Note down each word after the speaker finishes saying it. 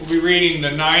We'll be reading the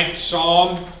 9th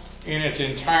Psalm in its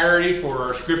entirety for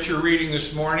our scripture reading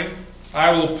this morning.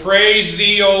 I will praise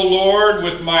Thee, O Lord,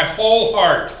 with my whole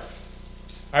heart.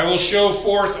 I will show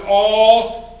forth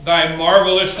all Thy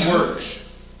marvelous works.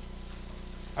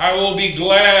 I will be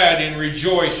glad and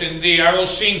rejoice in Thee. I will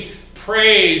sing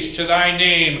praise to Thy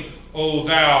name, O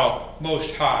Thou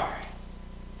Most High.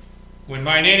 When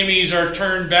mine enemies are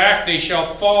turned back, they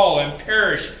shall fall and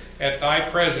perish at Thy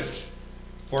presence.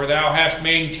 For Thou hast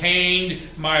maintained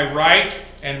my right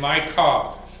and my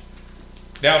cause.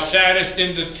 Thou sattest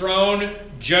in the throne,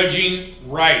 judging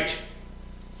right.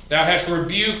 Thou hast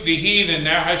rebuked the heathen.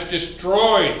 Thou hast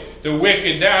destroyed the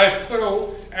wicked. Thou hast put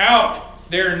out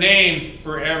their name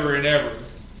forever and ever.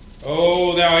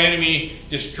 O Thou enemy,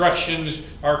 destructions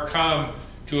are come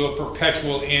to a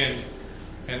perpetual end.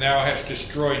 And Thou hast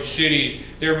destroyed cities.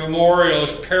 Their memorial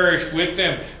is perished with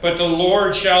them. But the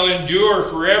Lord shall endure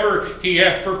forever. He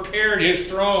hath prepared His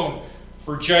throne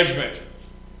for judgment.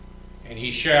 And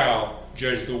He shall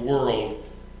judge the world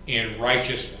in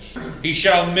righteousness. He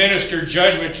shall minister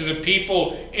judgment to the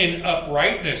people in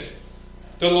uprightness.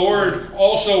 The Lord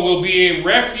also will be a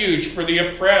refuge for the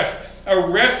oppressed, a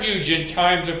refuge in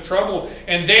times of trouble.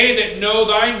 And they that know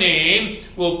Thy name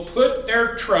will put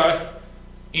their trust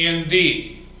in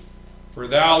Thee. For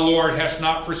Thou, Lord, hast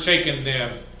not forsaken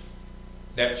them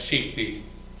that seek Thee.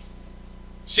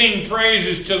 Sing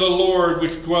praises to the Lord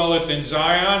which dwelleth in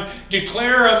Zion.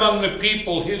 Declare among the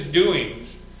people His doings.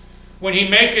 When He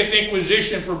maketh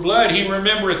inquisition for blood, He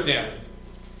remembereth them.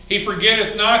 He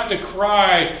forgetteth not the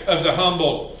cry of the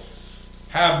humble.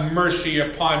 Have mercy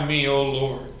upon me, O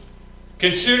Lord.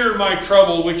 Consider my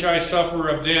trouble which I suffer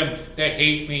of them that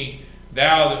hate me.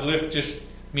 Thou that liftest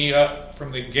me up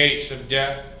from the gates of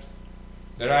death,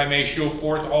 that I may show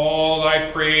forth all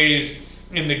Thy praise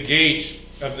in the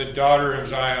gates of the daughter of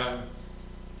Zion.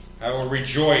 I will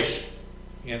rejoice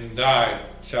in Thy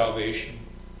salvation.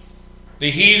 The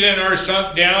heathen are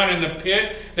sunk down in the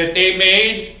pit that they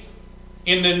made.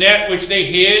 In the net which they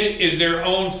hid is their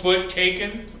own foot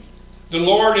taken. The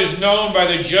Lord is known by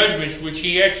the judgments which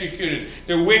He executed.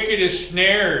 The wicked is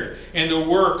snared in the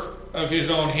work of his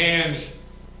own hands.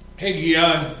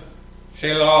 Hegion,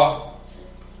 Selah.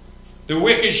 The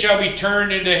wicked shall be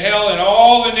turned into hell, and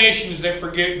all the nations that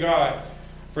forget God.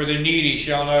 For the needy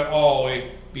shall not always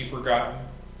be forgotten.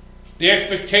 The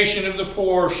expectation of the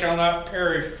poor shall not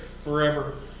perish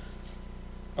forever.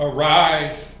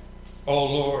 Arise, O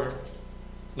Lord.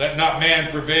 Let not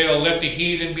man prevail. Let the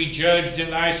heathen be judged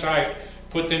in Thy sight.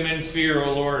 Put them in fear,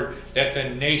 O Lord, that the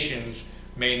nations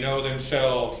may know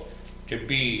themselves to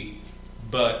be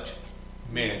but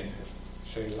men.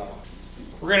 Selah.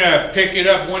 We're going to pick it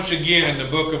up once again in the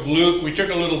book of Luke. We took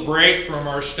a little break from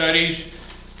our studies,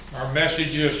 our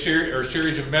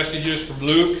series of messages from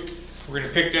Luke. We're going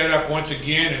to pick that up once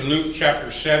again in Luke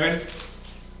chapter 7.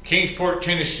 Kingsport,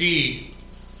 Tennessee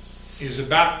is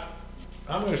about,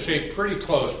 I'm going to say pretty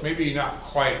close, maybe not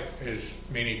quite as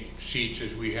many seats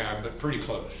as we have, but pretty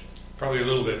close. Probably a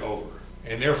little bit over.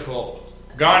 And they're full.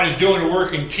 God is doing a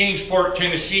work in Kingsport,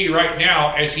 Tennessee right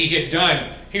now as He had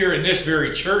done here in this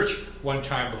very church one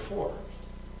time before.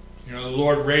 You know, the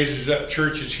Lord raises up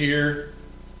churches here,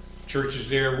 churches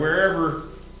there, wherever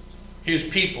His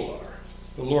people are.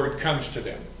 The Lord comes to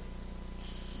them.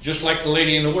 Just like the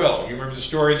lady in the well. You remember the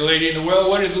story of the lady in the well?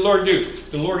 What did the Lord do?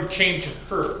 The Lord came to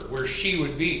her where she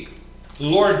would be. The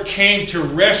Lord came to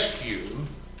rescue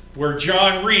where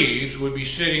John Reeves would be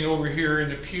sitting over here in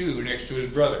the pew next to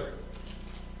his brother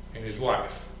and his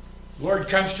wife. The Lord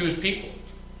comes to His people.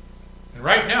 And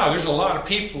right now, there's a lot of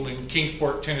people in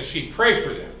Kingsport, Tennessee. Pray for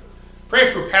them.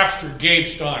 Pray for Pastor Gabe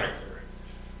Stoniker.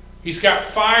 He's got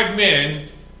 5 men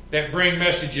that bring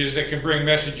messages, that can bring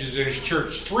messages in his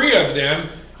church. 3 of them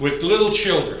with little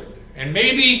children. And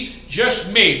maybe,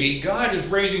 just maybe, God is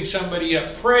raising somebody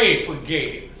up. Pray for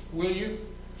Gabe, will you?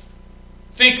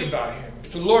 Think about him.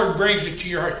 If the Lord brings it to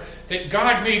your heart, that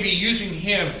God may be using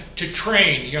him to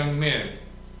train young men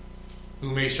who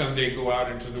may someday go out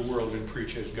into the world and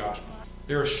preach His gospel.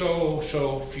 There are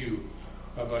so few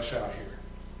of us out here.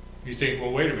 You think,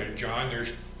 well, wait a minute, John,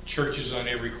 there's churches on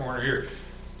every corner here.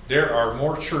 There are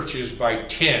more churches by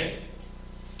 10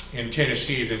 in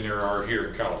Tennessee than there are here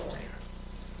in California.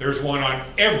 There's one on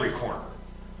every corner,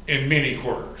 in many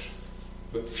corners.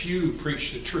 But few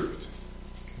preach the truth.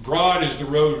 Broad is the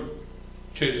road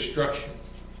to destruction.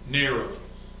 Narrow.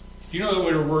 Do you know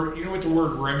what the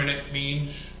word remnant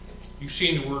means? You've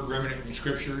seen the word remnant in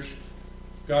scriptures.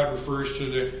 God refers to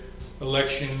the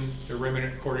election, the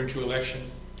remnant according to election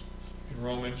in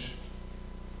Romans.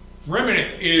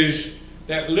 Remnant is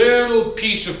that little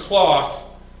piece of cloth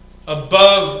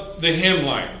above the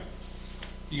hemline.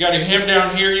 You got a hem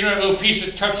down here. You know that little piece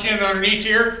that tucks in underneath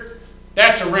here?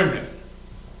 That's a remnant.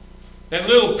 That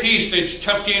little piece that's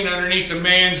tucked in underneath the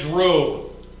man's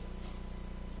robe.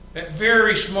 That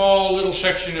very small little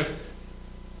section of,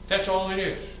 that's all it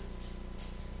is.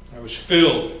 I was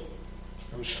filled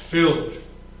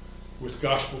with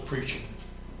gospel preaching.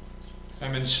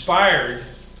 I'm inspired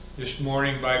this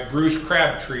morning by Bruce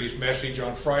Crabtree's message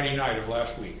on Friday night of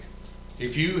last week.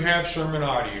 If you have sermon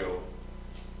audio,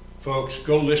 folks,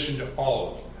 go listen to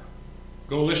all of them.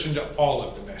 Go listen to all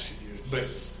of the messages. But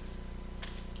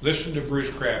listen to Bruce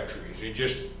Crabtree's. It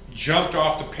just jumped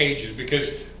off the pages because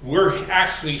we're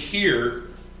actually here.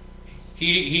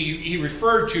 He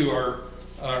referred to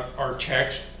our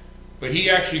text, but he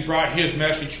actually brought his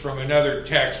message from another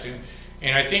text.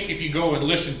 And I think if you go and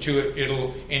listen to it,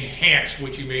 it'll enhance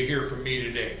what you may hear from me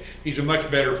today. He's a much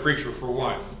better preacher for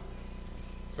one.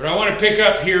 But I want to pick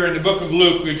up here in the book of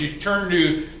Luke. Would you turn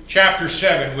to chapter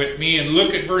 7 with me and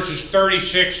look at verses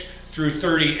 36 through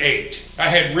 38. I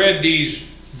had read these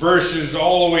verses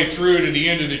all the way through to the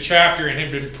end of the chapter and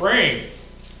had been praying.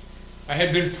 I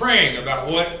had been praying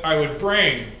about what I would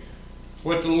bring,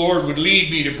 what the Lord would lead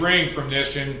me to bring from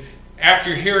this. And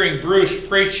after hearing Bruce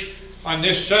preach on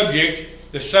this subject,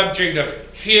 the subject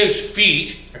of his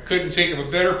feet, I couldn't think of a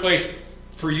better place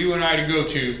for you and I to go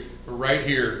to right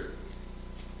here.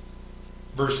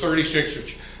 Verse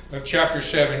 36 of chapter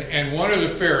 7. And one of the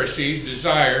Pharisees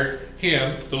desired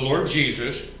him, the Lord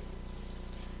Jesus,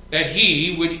 that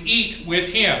he would eat with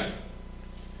him.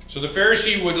 So the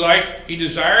Pharisee he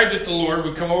desired that the Lord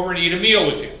would come over and eat a meal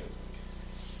with him.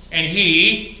 And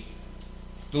he,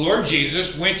 the Lord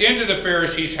Jesus, went into the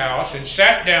Pharisee's house and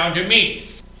sat down to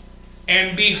meat.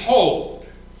 And behold,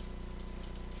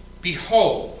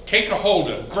 take a hold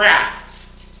of, grasp.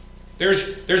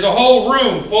 There's a whole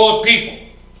room full of people.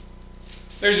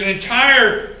 There's an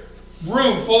entire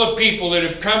room full of people that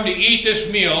have come to eat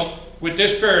this meal with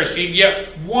this Pharisee,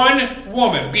 yet one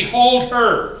woman, behold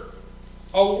her,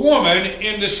 a woman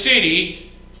in the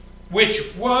city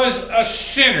which was a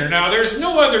sinner. Now there's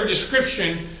no other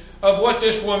description of what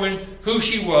this woman, who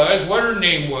she was, what her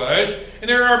name was, and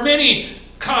there are many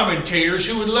commentators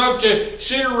who would love to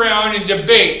sit around and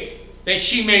debate that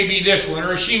she may be this one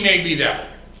or she may be that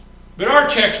one. But our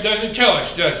text doesn't tell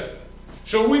us, does it?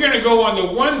 So we're going to go on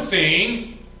the one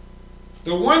thing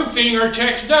our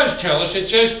text does tell us. It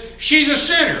says she's a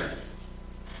sinner.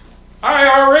 I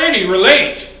already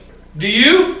relate. Do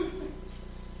you?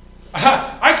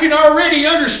 I can already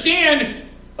understand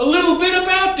a little bit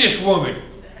about this woman.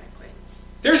 Exactly.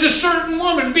 There's a certain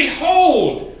woman,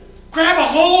 behold, grab a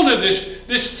hold of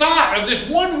this thought of this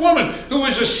one woman who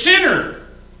was a sinner.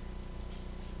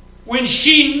 When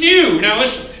she knew, now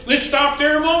let's stop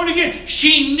there a moment again.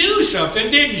 She knew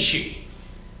something, didn't she?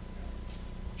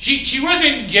 She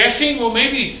wasn't guessing, well,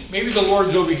 maybe the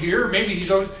Lord's over here, maybe he's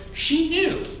over. She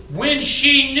knew. When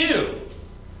she knew.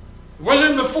 It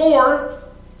wasn't before.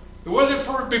 It wasn't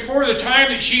before the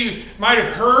time that she might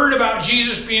have heard about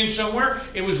Jesus being somewhere.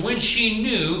 It was when she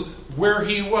knew where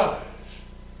he was.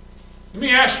 Let me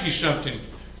ask you something.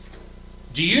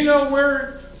 Do you know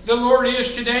where the Lord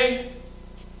is today?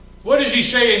 What does he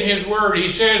say in his word? He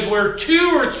says, where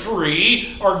 2 or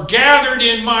 3 are gathered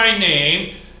in my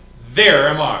name, there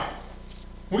am I.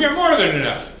 We got more than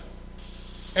enough.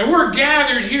 And we're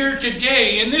gathered here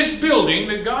today in this building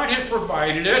that God has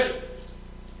provided us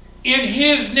in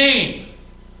his name.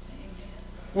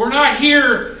 We're not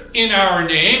here in our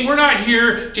name. We're not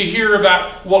here to hear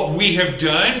about what we have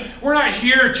done. We're not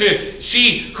here to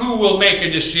see who will make a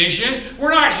decision.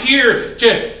 We're not here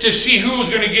to see who's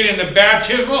going to get in the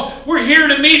baptismal. We're here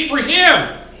to meet for him.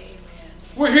 Amen.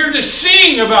 We're here to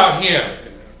sing about him.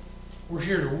 We're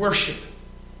here to worship.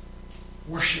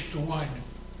 Worship the one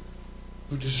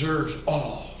who deserves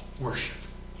all worship.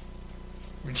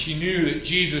 When she knew that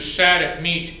Jesus sat at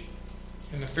meat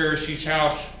in the Pharisee's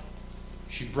house,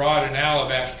 she brought an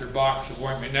alabaster box of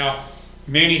ointment. Now,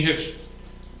 many have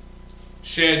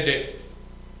said that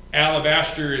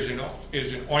alabaster is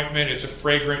an ointment. It's a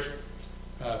fragrant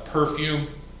perfume.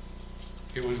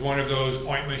 It was one of those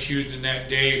ointments used in that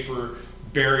day for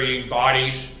burying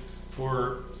bodies,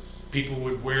 for people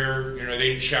would wear, they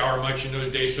didn't shower much in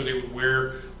those days, so they would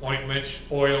wear ointments,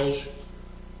 oils.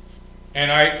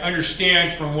 And I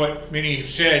understand from what many have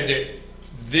said that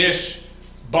this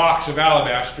box of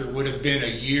alabaster would have been a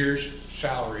year's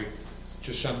salary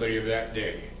to somebody of that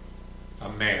day. A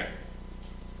man.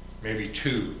 Maybe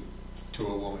 2 to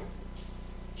a woman.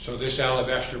 So this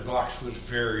alabaster box was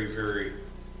very, very,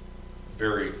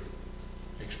 very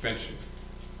expensive.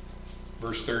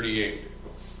 Verse 38.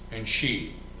 And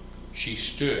she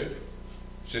stood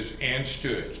It says, and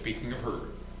stood, speaking of her,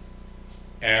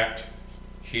 at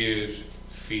his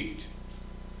feet,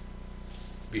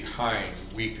 behind,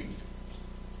 weeping,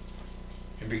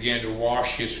 and began to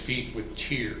wash his feet with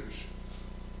tears,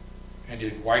 and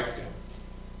did wipe them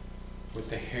with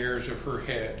the hairs of her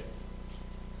head,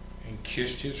 and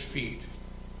kissed his feet,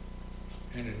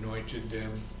 and anointed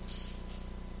them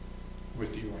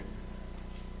with the ointment.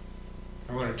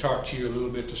 I want to talk to you a little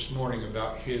bit this morning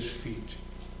about his feet.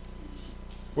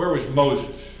 Where was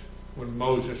Moses when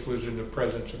Moses was in the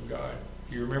presence of God?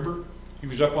 Do you remember? He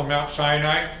was up on Mount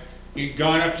Sinai. He'd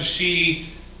gone up to see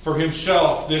for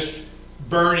himself this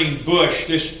burning bush,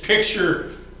 this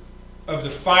picture of the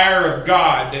fire of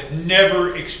God that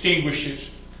never extinguishes.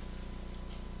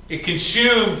 It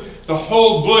consumed the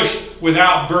whole bush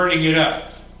without burning it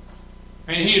up.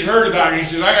 And he had heard about it. He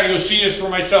says, I got to go see this for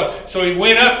myself. So he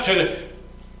went up to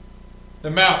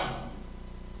the mountain.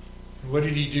 And what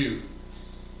did he do?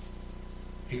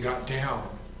 He got down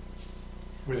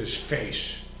with his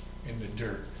face in the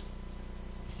dirt.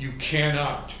 You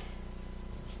cannot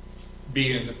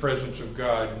be in the presence of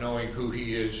God knowing who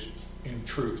he is in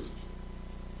truth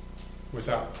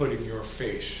without putting your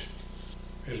face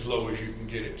as low as you can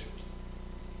get it.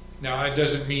 Now, that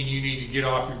doesn't mean you need to get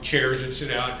off your chairs and sit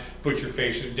down and put your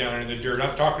faces down in the dirt.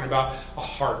 I'm talking about a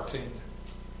heart thing.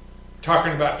 I'm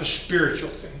talking about the spiritual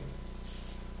thing.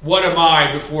 What am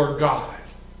I before God?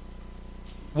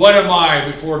 What am I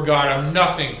before God? I'm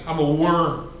nothing. I'm a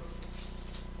worm.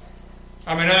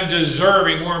 I'm an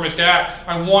undeserving worm at that.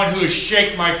 I'm one who has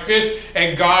shaken my fist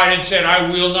at God and said, I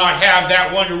will not have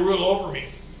that one to rule over me.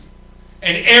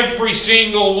 And every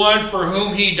single one for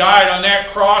whom he died on that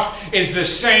cross is the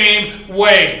same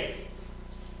way.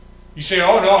 You say,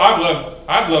 oh no,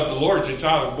 I've loved the Lord since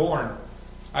I was born.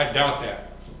 I doubt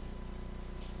that.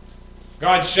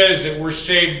 God says that we're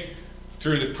saved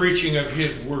through the preaching of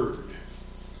his word.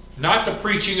 Not the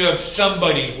preaching of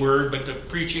somebody's word, but the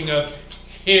preaching of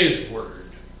his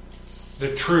word.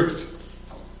 The truth.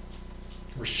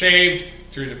 We're saved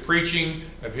through the preaching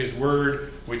of his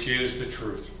word, which is the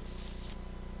truth.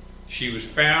 She was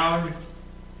found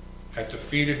at the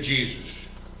feet of Jesus,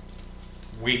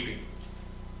 weeping,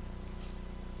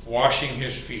 washing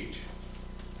his feet.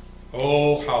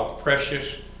 Oh, how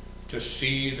precious to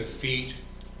see the feet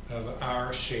of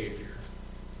our Savior.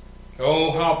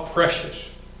 Oh, how precious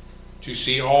to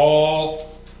see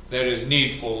all that is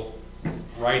needful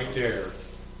right there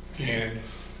in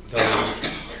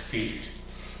those feet.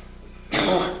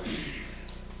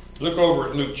 Look over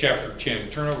at Luke chapter 10.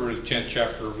 Turn over to the 10th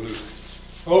chapter of Luke.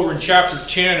 Over in chapter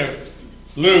 10 of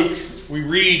Luke, we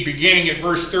read beginning at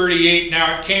verse 38,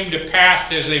 Now it came to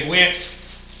pass as they went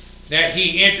that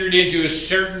he entered into a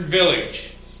certain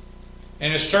village,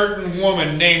 and a certain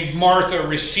woman named Martha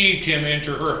received him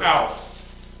into her house.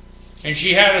 And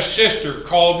she had a sister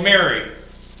called Mary,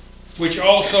 which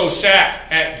also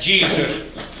sat at Jesus'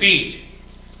 feet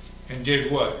and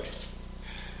did what?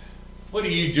 What are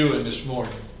you doing this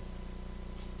morning?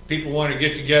 People want to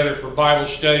get together for Bible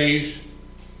studies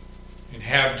and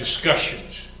have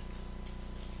discussions,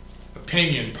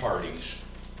 opinion parties.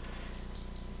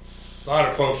 A lot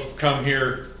of folks have come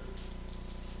here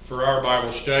for our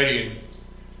Bible study, and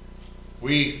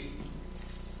we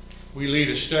lead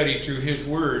a study through his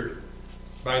word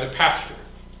by the pastor.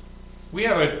 We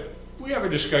have a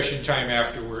discussion time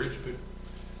afterwards, but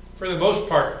for the most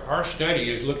part, our study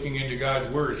is looking into God's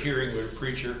word, hearing what a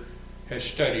preacher has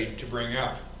studied to bring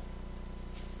out.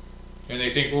 And they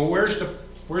think, well, where's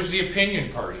the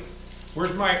opinion party?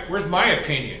 Where's my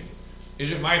opinion?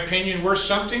 Isn't my opinion worth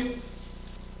something?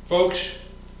 Folks,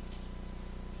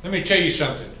 let me tell you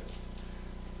something.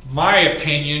 My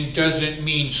opinion doesn't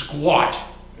mean squat.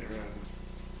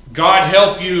 God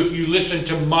help you if you listen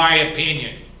to my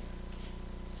opinion.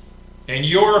 And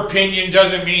your opinion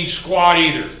doesn't mean squat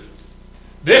either.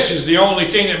 This is the only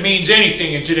thing that means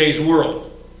anything in today's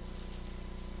world.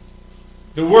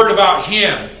 The word about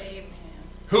him.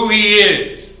 Who he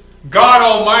is. God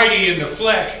Almighty in the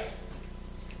flesh.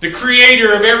 The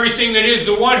creator of everything that is.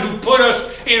 The one who put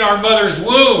us in our mother's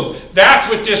womb. That's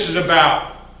what this is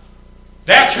about.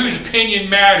 That's whose opinion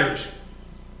matters.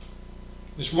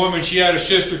 This woman, she had a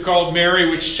sister called Mary,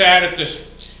 which sat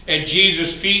at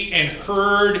Jesus' feet and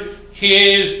heard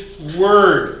his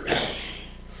word.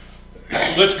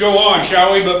 Let's go on,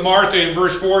 shall we? But Martha, in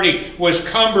verse 40, was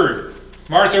cumbered.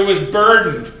 Martha was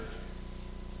burdened.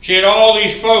 She had all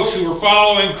these folks who were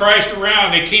following Christ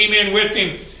around. They came in with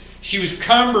him. She was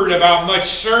cumbered about much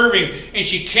serving. And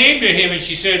she came to him and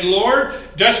she said, Lord,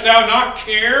 dost thou not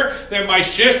care that my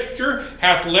sister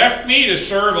hath left me to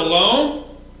serve alone?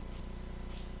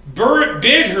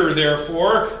 bid her,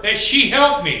 therefore, that she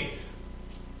help me.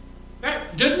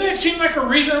 Doesn't that seem like a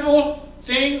reasonable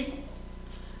thing?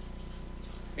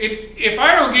 If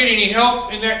I don't get any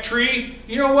help in that tree,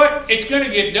 you know what? It's going to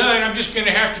get done. I'm just going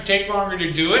to have to take longer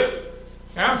to do it.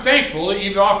 And I'm thankful that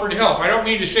you've offered help. I don't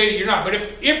mean to say that you're not. But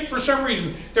if for some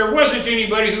reason there wasn't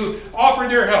anybody who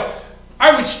offered their help,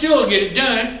 I would still get it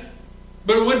done.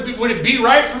 But would it be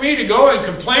right for me to go and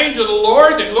complain to the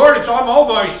Lord that, Lord, I'm all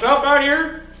by myself out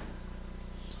here?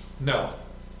 No.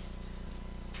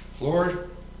 Lord,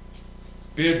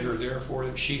 bid her, therefore,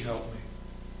 that she help me.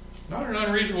 Not an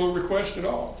unreasonable request at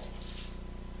all.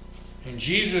 And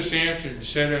Jesus answered and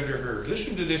said unto her,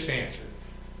 listen to this answer.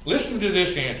 Listen to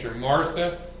this answer.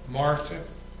 Martha, Martha,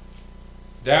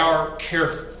 thou art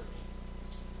careful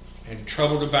and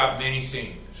troubled about many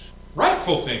things.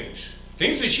 Rightful things.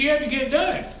 Things that she had to get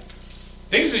done.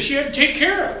 Things that she had to take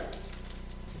care of.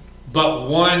 But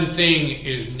one thing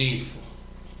is needful.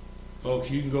 Folks,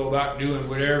 you can go about doing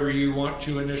whatever you want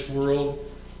to in this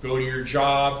world. Go to your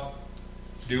job.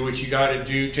 Do what you got to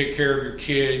do. Take care of your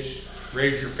kids.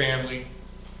 Raise your family.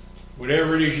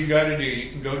 Whatever it is you got to do,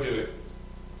 you can go do it.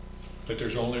 But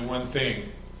there's only one thing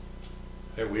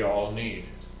that we all need.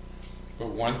 But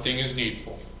one thing is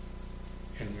needful.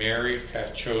 And Mary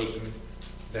hath chosen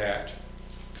that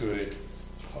good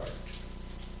part,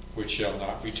 which shall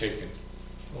not be taken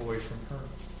away from her.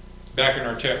 Back in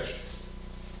our text.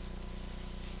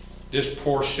 This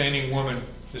poor sinning woman,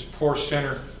 this poor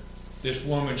sinner, this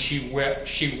woman, she wept.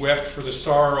 She wept for the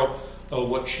sorrow of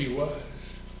what she was.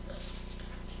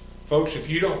 Folks, if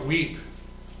you don't weep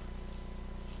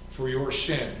for your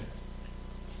sin,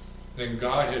 then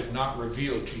God has not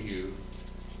revealed to you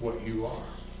what you are.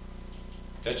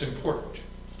 That's important.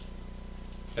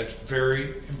 That's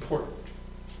very important.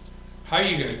 How are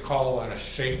you going to call on a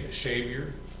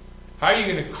Savior? How are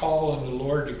you going to call on the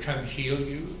Lord to come heal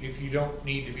you if you don't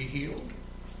need to be healed?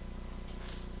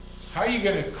 How are you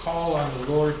going to call on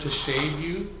the Lord to save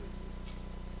you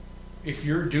if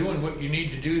you're doing what you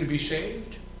need to do to be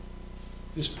saved?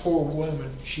 This poor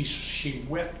woman, she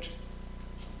wept.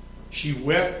 She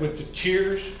wept with the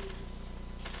tears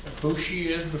of who she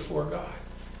is before God.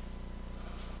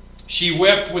 She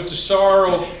wept with the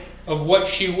sorrow of what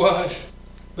she was.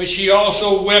 But she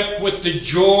also wept with the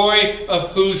joy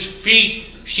of whose feet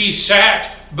she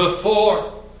sat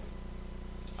before.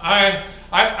 I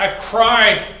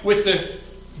cried with the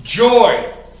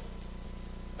joy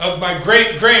of my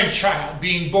great-grandchild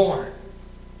being born.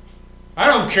 I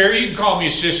don't care. You can call me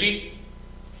a sissy.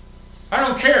 I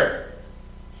don't care.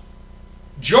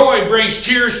 Joy brings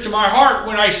tears to my heart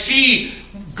when I see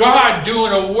God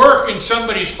doing a work in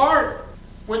somebody's heart.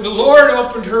 When the Lord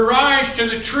opened her eyes to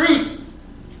the truth,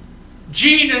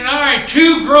 Jean and I,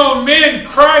 two grown men,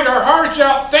 cried our hearts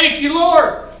out, thank you,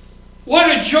 Lord. What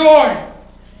a joy.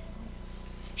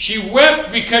 She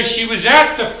wept because she was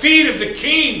at the feet of the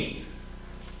King.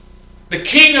 The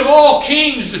King of all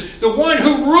kings, the one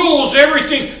who rules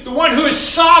everything, the one who is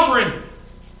sovereign.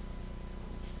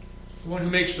 The one who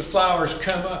makes the flowers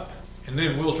come up and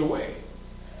then wilt away.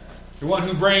 The one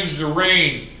who brings the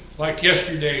rain, like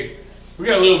yesterday. We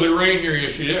got a little bit of rain here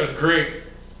yesterday. That was great.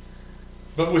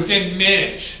 But within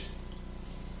minutes,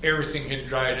 everything had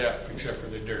dried up except for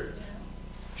the dirt.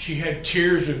 She had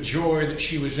tears of joy that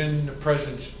she was in the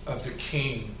presence of the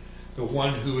King, the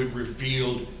one who had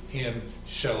revealed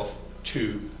himself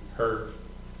to her.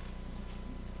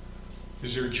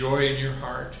 Is there joy in your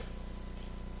heart?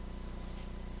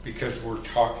 Because we're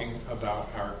talking about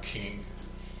our King,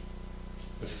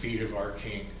 the feet of our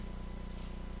King.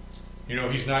 You know,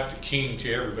 he's not the king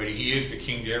to everybody. He is the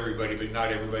king to everybody, but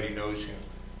not everybody knows him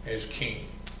as king.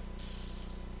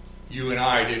 You and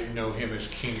I didn't know him as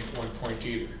king at one point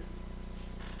either.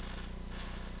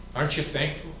 Aren't you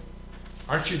thankful?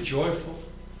 Aren't you joyful?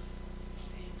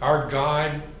 Our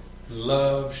God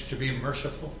loves to be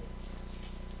merciful.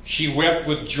 She wept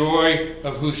with joy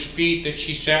of whose feet that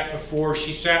she sat before.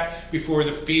 She sat before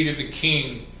the feet of the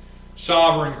King,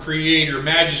 sovereign, creator,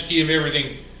 majesty of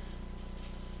everything.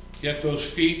 Yet those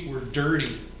feet were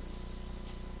dirty.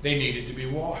 They needed to be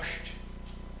washed.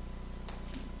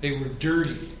 They were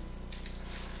dirty.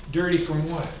 Dirty from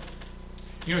what?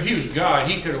 You know, he was God.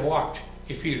 He could have walked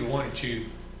if he had wanted to,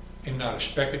 and not a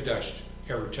speck of dust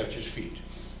ever touch his feet.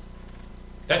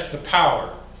 That's the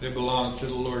power that belongs to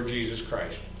the Lord Jesus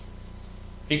Christ.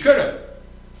 He could have.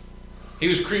 He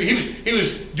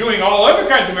was doing all other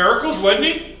kinds of miracles, wasn't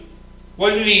he?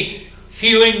 Wasn't he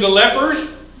healing the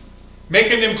lepers,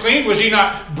 making them clean? Was he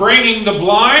not bringing the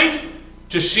blind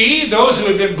to see, those who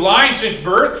had been blind since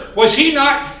birth? Was he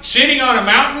not sitting on a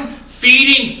mountain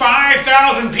feeding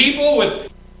 5,000 people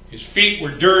with His feet were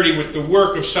dirty with the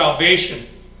work of salvation.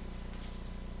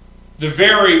 The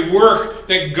very work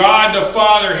that God the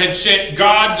Father had sent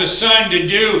God the Son to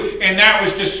do, and that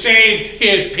was to save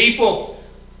His people,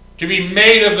 to be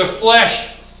made of the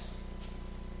flesh,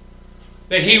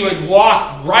 that He would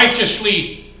walk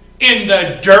righteously in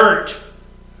the dirt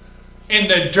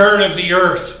of the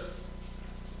earth.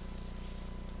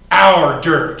 Our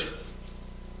dirt.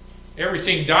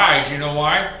 Everything dies, you know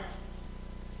why?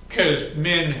 Because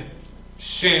men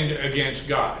sinned against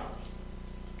God.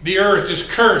 The earth is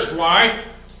cursed. Why?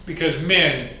 Because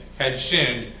men had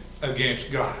sinned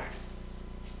against God.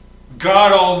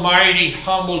 God Almighty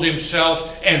humbled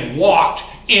Himself and walked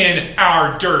in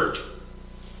our dirt.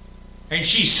 And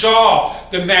she saw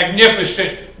the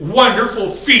magnificent,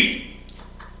 wonderful feet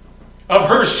of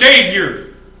her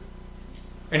Savior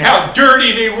and how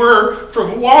dirty they were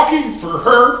from walking for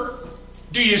her.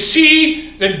 Do you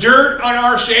see the dirt on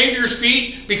our Savior's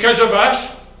feet because of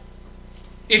us?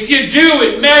 If you do,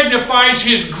 it magnifies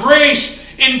His grace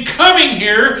in coming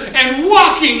here and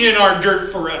walking in our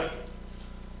dirt for us.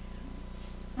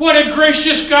 What a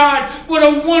gracious God. What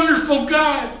a wonderful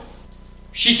God.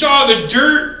 She saw the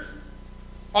dirt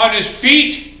on His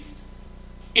feet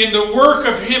in the work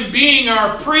of Him being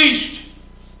our priest.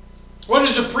 What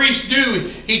does a priest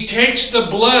do? He takes the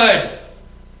blood.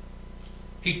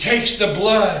 He takes the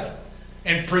blood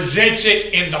and presents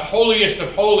it in the holiest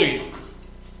of holies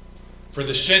for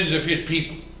the sins of His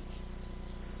people.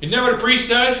 Isn't that what a priest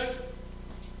does?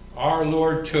 Our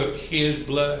Lord took His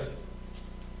blood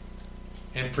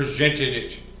and presented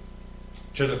it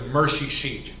to the mercy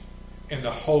seat in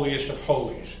the holiest of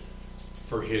holies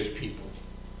for His people.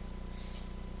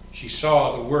 She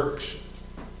saw the works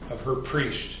of her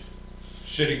priest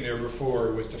sitting there before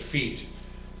her with the feet.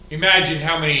 Imagine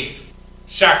how many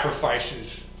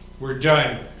sacrifices were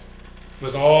done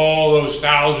with all those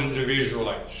thousands of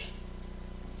Israelites.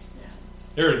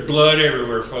 There's blood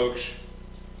everywhere, folks.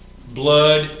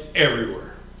 Blood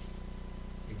everywhere.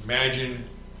 Imagine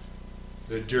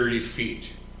the dirty feet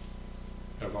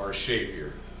of our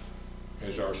Savior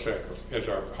as our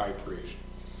high priest.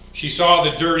 She saw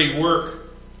the dirty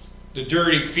work, the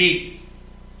dirty feet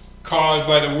caused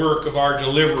by the work of our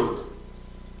deliverer.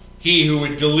 He who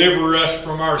would deliver us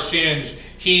from our sins.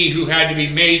 He who had to be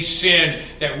made sin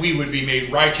that we would be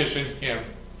made righteous in Him.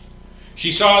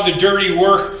 She saw the dirty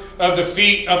work of the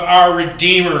feet of our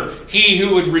Redeemer. He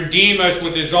who would redeem us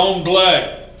with His own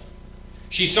blood.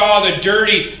 She saw the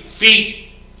dirty feet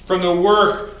from the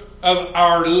work of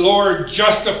our Lord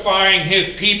justifying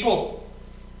His people.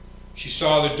 She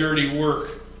saw the dirty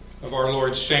work of our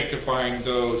Lord sanctifying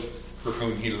those for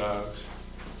whom He loves.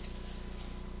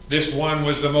 This one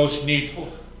was the most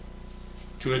needful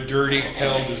to a dirty,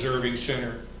 hell-deserving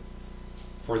sinner,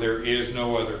 for there is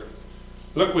no other.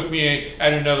 Look with me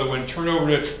at another one. Turn over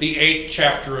to the 8th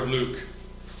chapter of Luke.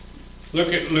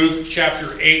 Look at Luke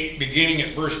chapter 8, beginning at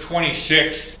verse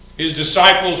 26. His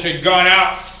disciples had gone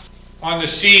out on the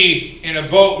sea in a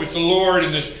boat with the Lord,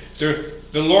 and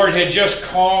the Lord had just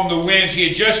calmed the winds. He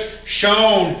had just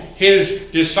shown His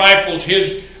disciples,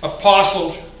 His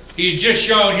apostles, He had just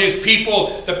shown His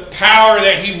people the power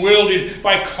that He wielded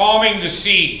by calming the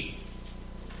sea.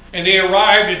 And they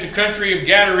arrived at the country of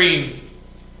Gadarene,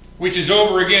 which is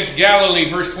over against Galilee,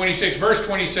 verse 26. Verse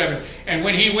 27, and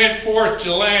when He went forth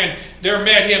to land, there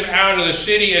met Him out of the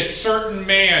city a certain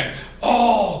man.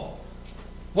 Oh,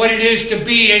 what it is to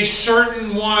be a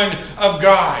certain one of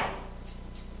God.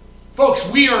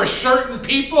 Folks, we are a certain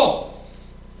people.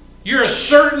 You're a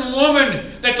certain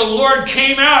woman that the Lord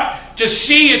came out to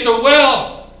see at the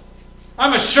well.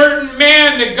 I'm a certain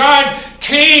man that God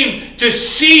came to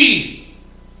see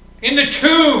in the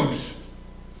tombs.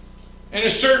 And a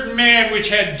certain man which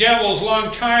had devils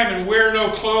long time and wear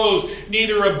no clothes,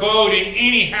 neither abode in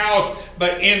any house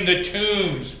but in the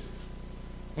tombs.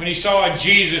 When he saw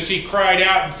Jesus, he cried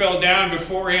out and fell down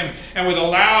before Him, and with a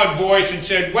loud voice and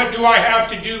said, What do I have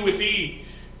to do with Thee,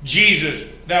 Jesus,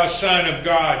 Thou Son of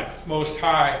God Most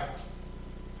High?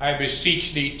 I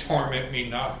beseech Thee, torment me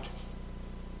not.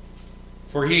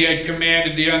 For he had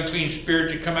commanded the unclean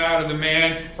spirit to come out of the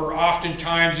man, for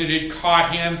oftentimes it had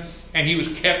caught him, and he was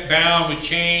kept bound with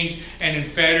chains and in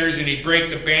fetters, and he brake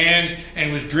the bands,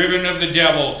 and was driven of the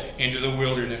devil into the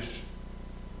wilderness.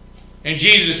 And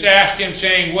Jesus asked him,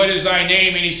 saying, What is thy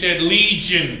name? And he said,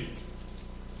 Legion,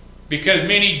 because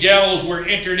many devils were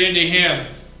entered into him.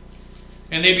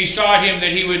 And they besought him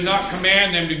that he would not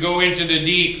command them to go into the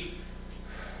deep.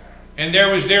 And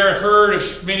there was there a herd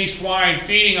of many swine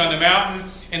feeding on the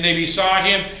mountain, and they besought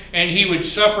him, and he would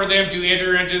suffer them to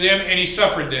enter into them, and he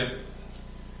suffered them.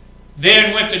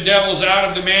 Then went the devils out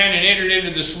of the man and entered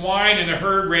into the swine, and the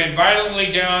herd ran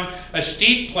violently down a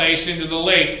steep place into the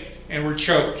lake and were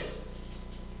choked.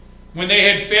 When they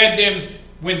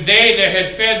that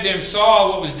had fed them saw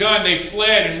what was done, they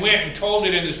fled and went and told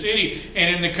it in the city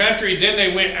and in the country. Then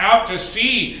they went out to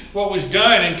see what was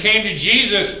done and came to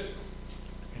Jesus.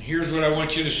 And here's what I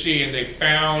want you to see. And they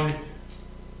found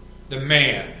the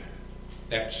man,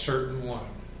 that certain one,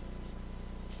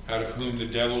 out of whom the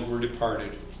devils were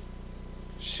departed,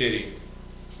 sitting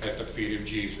at the feet of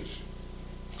Jesus,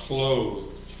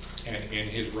 clothed and in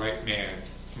his right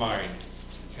mind,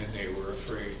 and they were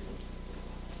afraid.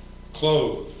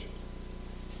 Clothed.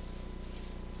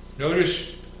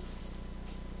 Notice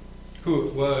who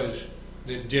it was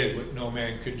that did what no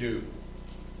man could do.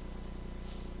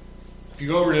 If you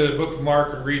go over to the book of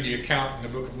Mark and read the account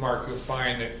in the book of Mark, you'll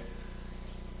find that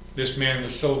this man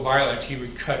was so violent he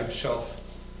would cut himself.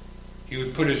 He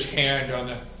would put his hand on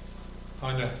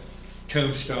the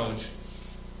tombstones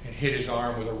and hit his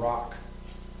arm with a rock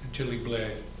until he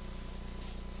bled.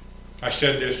 I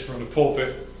said this from the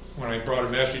pulpit when I brought a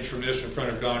message from this in front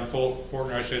of Don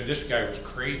Fortner. I said, this guy was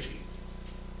crazy.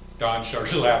 Don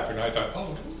starts laughing. I thought,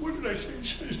 oh, what did I say?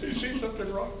 Did I say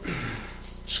something wrong?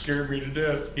 Scared me to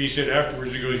death. He said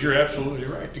afterwards, he goes, you're absolutely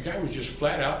right. The guy was just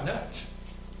flat out nuts.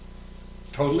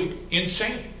 Totally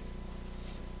insane.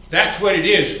 That's what it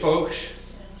is, folks.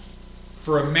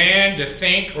 For a man to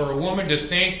think or a woman to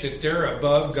think that they're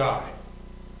above God.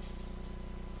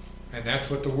 And that's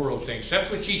what the world thinks. That's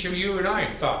what each of you and I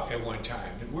thought at one time,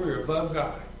 that we're above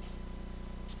God.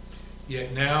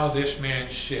 Yet now this man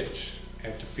sits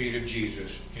at the feet of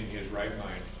Jesus in his right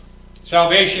mind.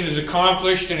 Salvation is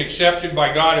accomplished and accepted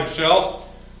by God himself.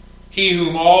 He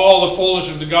whom all the fullness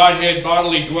of the Godhead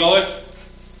bodily dwelleth,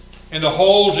 and the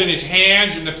holes in his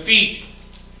hands and the feet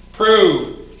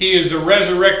prove he is the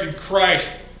resurrected Christ.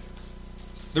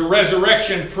 The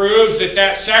resurrection proves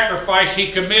that sacrifice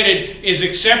he committed is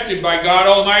accepted by God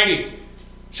Almighty.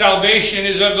 Salvation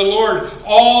is of the Lord.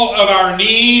 All of our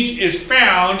needs is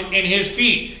found in his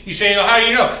feet. You say, well, how do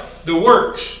you know? The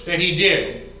works that he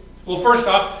did. Well, first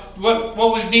off, what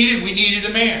was needed? We needed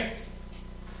a man.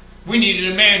 We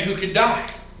needed a man who could die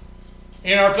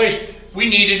in our place. We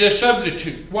needed a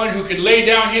substitute, one who could lay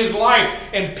down his life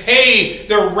and pay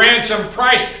the ransom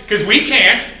price, because we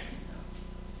can't.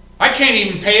 I can't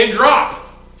even pay a drop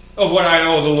of what I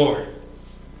owe the Lord.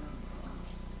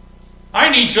 I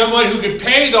need someone who could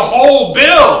pay the whole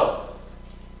bill.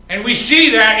 And we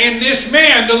see that in this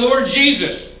man, the Lord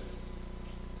Jesus.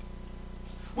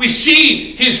 We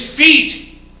see his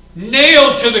feet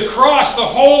nailed to the cross, the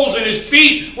holes in his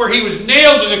feet where he was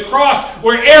nailed to the cross,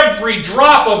 where every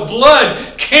drop of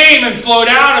blood came and flowed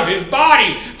out of his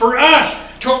body for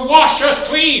us to wash us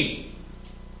clean.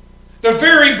 The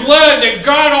very blood that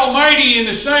God Almighty and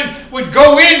the Son would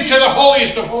go into the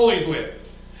holiest of holies with.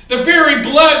 The very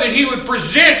blood that he would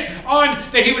present on,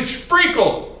 that he would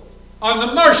sprinkle on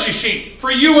the mercy seat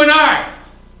for you and I.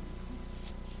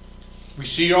 We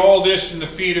see all this in the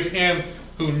feet of him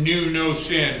who knew no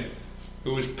sin,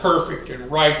 who was perfect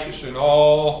and righteous in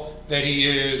all that he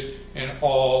is and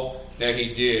all that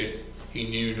he did. He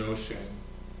knew no sin.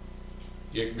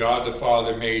 Yet God the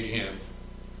Father made him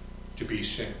to be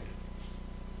sin.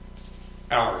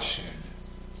 Our sin.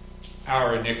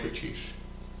 Our iniquities.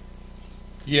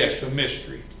 Yes, a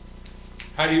mystery.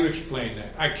 How do you explain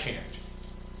that? I can't.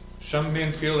 Some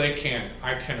men feel they can.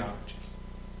 I cannot.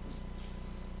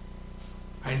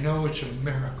 I know it's a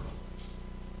miracle.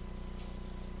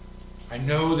 I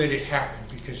know that it happened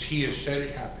because he has said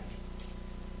it happened.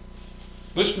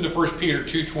 Listen to 1 Peter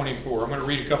 2:24. I'm going to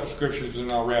read a couple scriptures and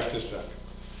then I'll wrap this up.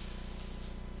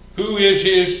 Who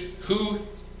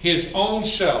his own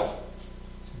self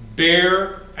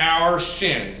bare our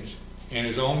sins in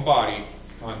his own body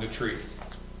on the tree.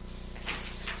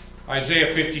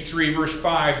 Isaiah 53 verse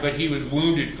 5, but he was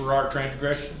wounded for our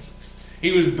transgressions.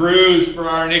 He was bruised for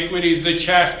our iniquities. The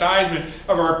chastisement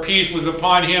of our peace was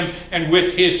upon him, and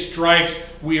with his stripes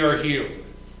we are healed.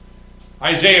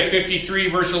 Isaiah 53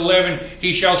 verse 11,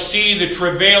 he shall see the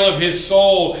travail of his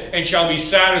soul and shall be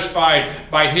satisfied.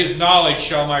 By his knowledge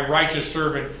shall my righteous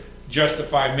servant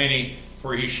justify many,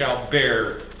 for he shall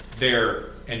bear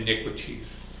their iniquities.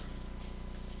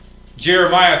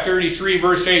 Jeremiah 33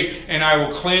 verse 8, and I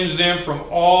will cleanse them from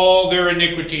all their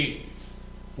iniquity,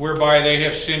 whereby they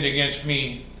have sinned against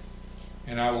me,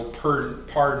 and I will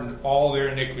pardon all their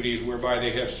iniquities whereby they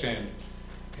have sinned,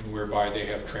 and whereby they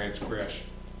have transgressed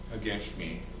against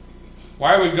me.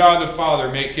 Why would God the Father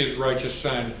make his righteous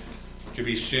Son to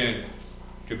be sin,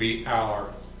 to be our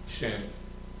sin?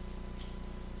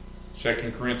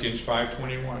 2 Corinthians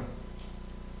 5:21.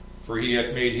 For he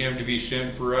hath made him to be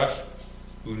sin for us,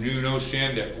 who knew no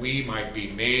sin, that we might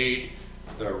be made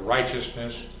the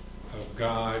righteousness of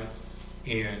God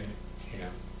in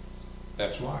him.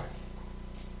 That's why.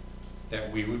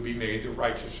 That we would be made the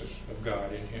righteousness of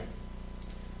God in him.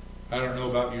 I don't know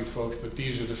about you folks, but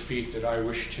these are the feet that I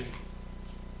wish to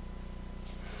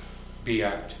be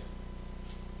at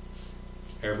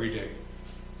every day.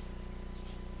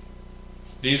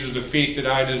 These are the feet that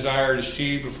I desire to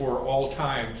see before all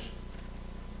times.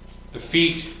 The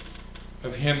feet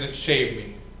of him that saved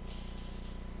me.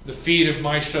 The feet of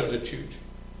my substitute.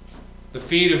 The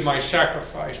feet of my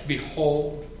sacrifice.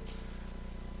 Behold,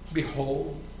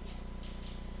 behold,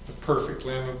 the perfect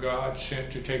Lamb of God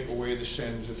sent to take away the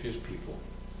sins of his people.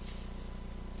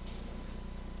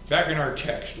 Back in our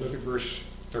text, look at verse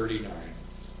 39.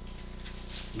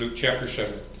 Luke chapter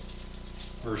 7,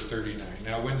 verse 39.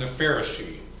 Now when the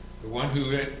Pharisee, the one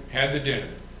who had the dinner,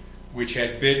 which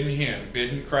had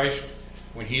bidden Christ,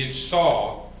 when he had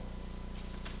saw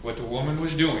what the woman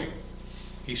was doing,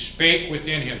 he spake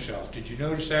within himself. Did you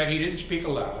notice that? He didn't speak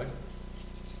aloud.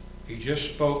 He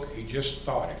just spoke, he just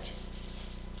thought it.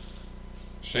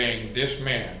 Saying, this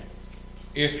man,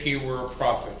 if he were a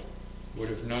prophet, would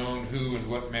have known who and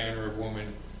what manner of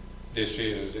woman this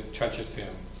is that toucheth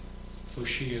him, for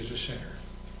she is a sinner.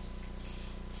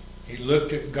 He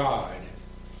looked at God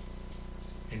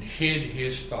and hid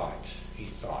his thoughts, he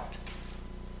thought.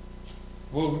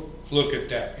 We'll look at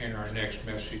that in our next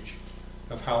message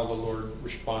of how the Lord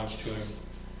responds to him.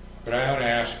 But I want to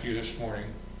ask you this morning,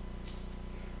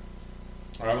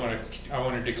 or I want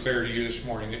to declare to you this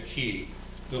morning that he,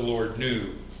 the Lord,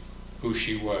 knew who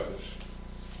she was.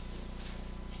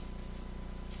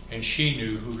 And she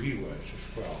knew who he was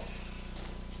as well.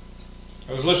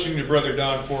 I was listening to Brother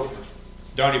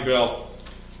Donnie Bell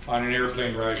on an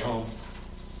airplane ride home.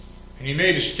 And he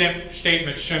made a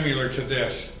statement similar to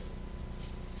this.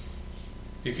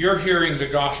 If you're hearing the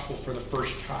gospel for the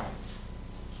first time,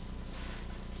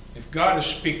 if God is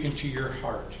speaking to your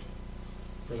heart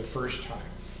for the first time,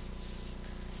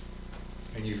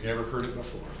 and you've never heard it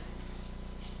before,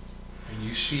 and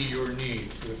you see your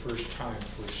need for the first time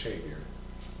for a Savior,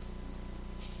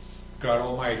 God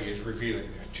Almighty is revealing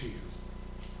that to you.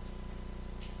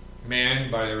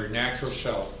 Man, by their natural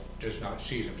self, does not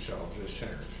see themselves as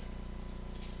sinners.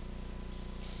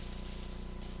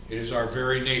 It is our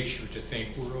very nature to think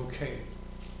we're okay.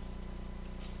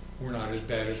 We're not as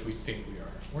bad as we think we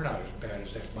are. We're not as bad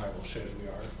as that Bible says we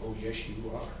are. Oh, yes,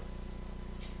 you are.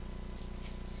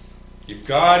 If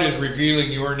God is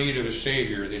revealing your need of a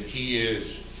Savior, then He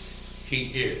is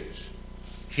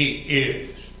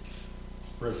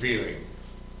revealing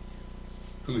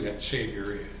who that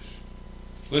Savior is.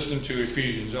 Listen to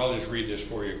Ephesians. I'll just read this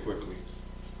for you quickly.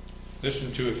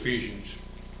 Listen to Ephesians.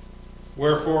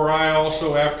 Wherefore I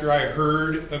also, after I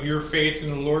heard of your faith in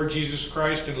the Lord Jesus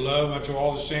Christ and love unto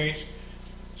all the saints,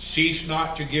 cease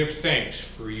not to give thanks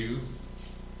for you,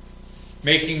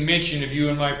 making mention of you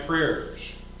in my prayers.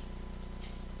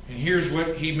 And here's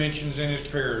what he mentions in his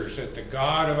prayers, that the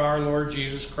God of our Lord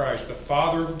Jesus Christ, the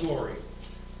Father of glory,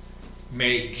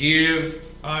 may give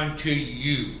unto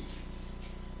you.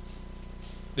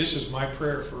 This is my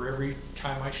prayer for every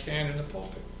time I stand in the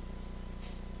pulpit.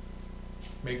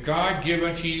 May God give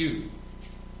unto you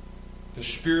the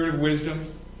spirit of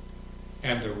wisdom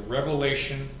and the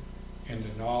revelation and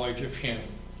the knowledge of Him,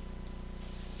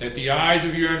 that the eyes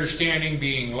of your understanding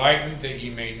be enlightened, that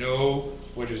ye may know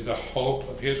what is the hope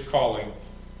of His calling,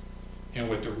 and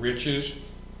what the riches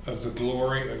of the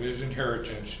glory of His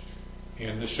inheritance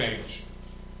in the saints,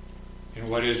 and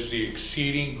what is the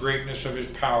exceeding greatness of His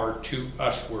power to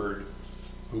usward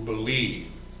who believe,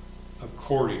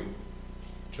 according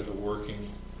to the working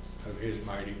of His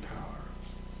mighty power.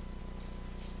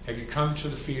 Have you come to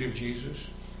the feet of Jesus?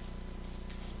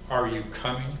 Are you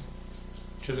coming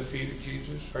to the feet of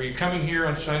Jesus? Are you coming here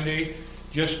on Sunday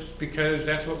just because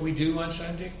that's what we do on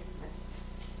Sunday?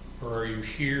 Or are you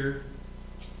here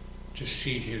to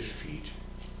see His feet?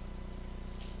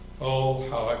 Oh,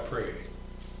 how I pray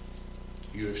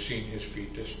you have seen His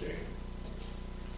feet this day.